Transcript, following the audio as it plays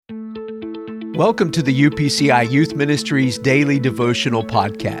Welcome to the UPCI Youth Ministries Daily Devotional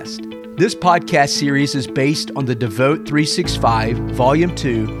Podcast. This podcast series is based on the Devote 365 Volume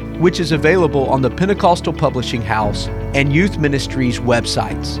 2, which is available on the Pentecostal Publishing House and Youth Ministries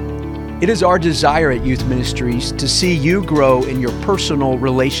websites. It is our desire at Youth Ministries to see you grow in your personal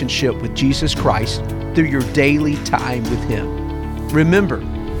relationship with Jesus Christ through your daily time with Him. Remember,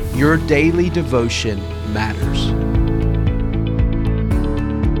 your daily devotion matters.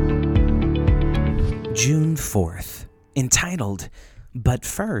 June 4th, entitled, But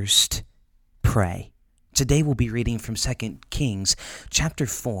First, Pray. Today we'll be reading from 2 Kings chapter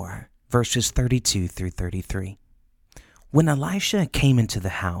 4, verses 32 through 33. When Elisha came into the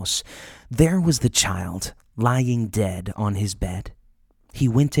house, there was the child lying dead on his bed. He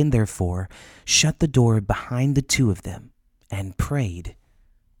went in, therefore, shut the door behind the two of them, and prayed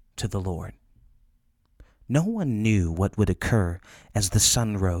to the Lord. No one knew what would occur as the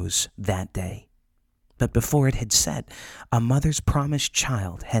sun rose that day. But before it had set, a mother's promised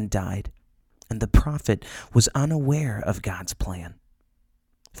child had died, and the prophet was unaware of God's plan.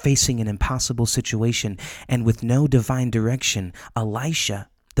 Facing an impossible situation and with no divine direction, Elisha,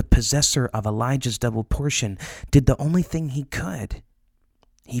 the possessor of Elijah's double portion, did the only thing he could.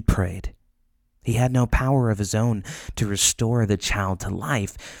 He prayed. He had no power of his own to restore the child to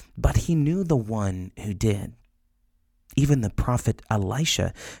life, but he knew the one who did. Even the prophet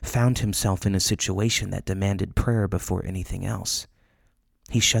Elisha found himself in a situation that demanded prayer before anything else.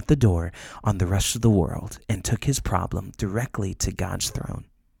 He shut the door on the rest of the world and took his problem directly to God's throne.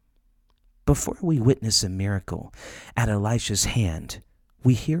 Before we witness a miracle at Elisha's hand,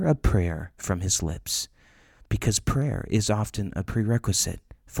 we hear a prayer from his lips, because prayer is often a prerequisite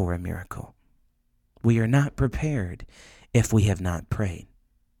for a miracle. We are not prepared if we have not prayed.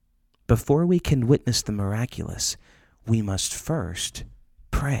 Before we can witness the miraculous, we must first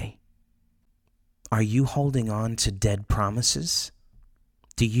pray. Are you holding on to dead promises?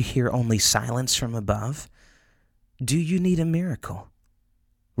 Do you hear only silence from above? Do you need a miracle?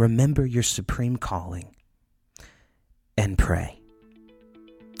 Remember your supreme calling and pray.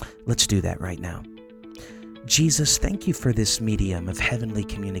 Let's do that right now. Jesus, thank you for this medium of heavenly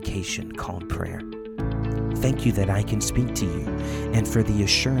communication called prayer. Thank you that I can speak to you and for the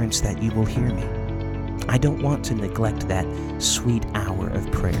assurance that you will hear me. I don't want to neglect that sweet hour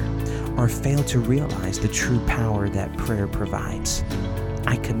of prayer or fail to realize the true power that prayer provides.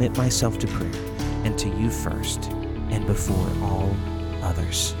 I commit myself to prayer and to you first and before all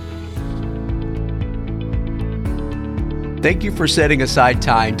others. Thank you for setting aside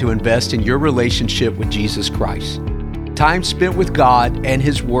time to invest in your relationship with Jesus Christ. Time spent with God and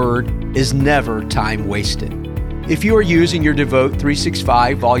His Word is never time wasted. If you are using your Devote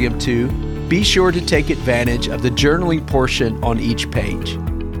 365 Volume 2, be sure to take advantage of the journaling portion on each page.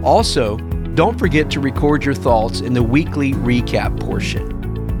 Also, don't forget to record your thoughts in the weekly recap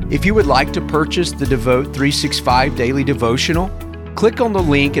portion. If you would like to purchase the Devote 365 Daily Devotional, click on the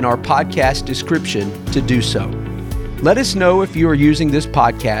link in our podcast description to do so. Let us know if you are using this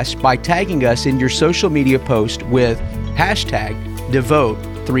podcast by tagging us in your social media post with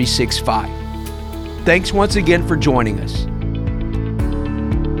 #Devote365. Thanks once again for joining us.